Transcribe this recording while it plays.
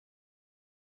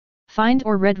Find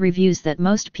or read reviews that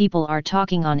most people are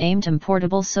talking on AIMTOM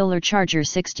Portable Solar Charger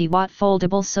 60W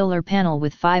Foldable Solar Panel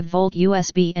with 5V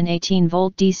USB and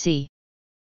 18V DC.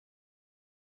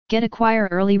 Acquire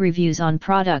early reviews on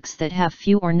products that have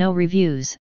few or no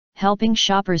reviews, helping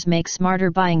shoppers make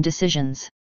smarter buying decisions.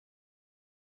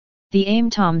 The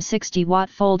AIMTOM 60W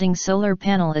Folding Solar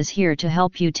Panel is here to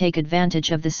help you take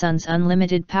advantage of the sun's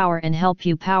unlimited power and help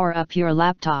you power up your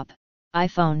laptop,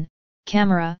 iPhone,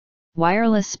 camera,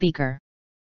 wireless speaker,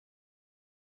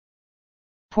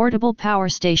 portable power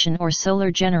station or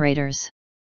solar generators.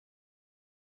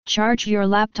 Charge your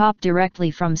laptop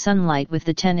directly from sunlight with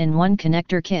the 10-in-1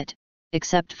 connector kit,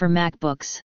 except for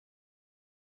MacBooks.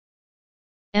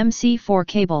 MC4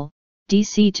 cable,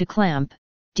 DC to clamp,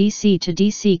 DC to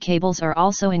DC cables are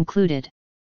also included.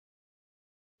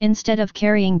 Instead of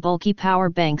carrying bulky power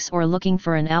banks or looking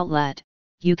for an outlet,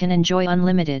 you can enjoy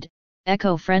unlimited,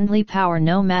 eco-friendly power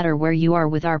no matter where you are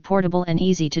with our portable and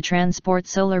easy-to-transport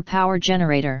solar power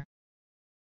generator.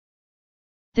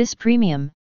 This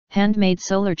premium, handmade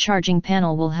solar charging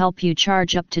panel will help you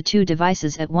charge up to 2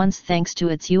 devices at once thanks to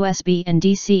its USB and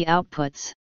DC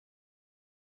outputs.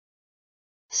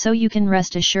 So you can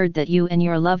rest assured that you and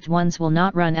your loved ones will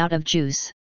not run out of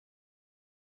juice.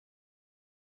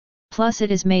 Plus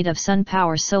it is made of sun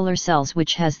power solar cells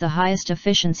which has the highest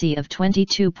efficiency of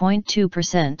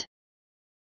 22.2%.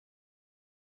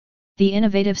 The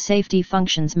innovative safety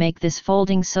functions make this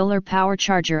folding solar power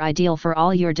charger ideal for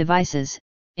all your devices,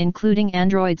 including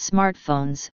Android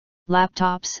smartphones,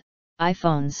 laptops,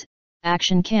 iPhones,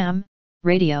 action cam,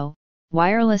 radio,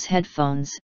 wireless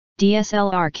headphones,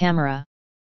 DSLR camera,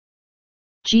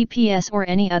 GPS or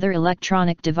any other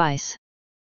electronic device.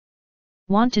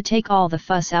 Want to take all the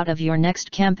fuss out of your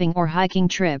next camping or hiking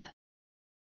trip?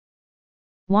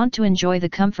 Want to enjoy the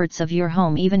comforts of your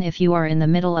home even if you are in the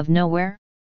middle of nowhere?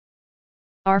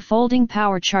 Our folding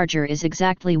power charger is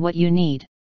exactly what you need.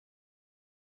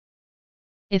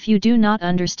 If you do not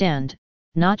understand,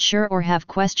 not sure or have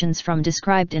questions from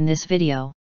described in this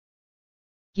video,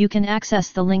 you can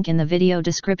access the link in the video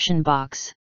description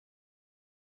box.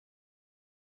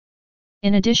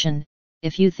 In addition,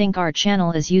 if you think our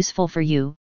channel is useful for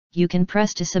you, you can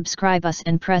press to subscribe us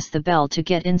and press the bell to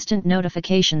get instant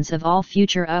notifications of all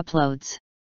future uploads.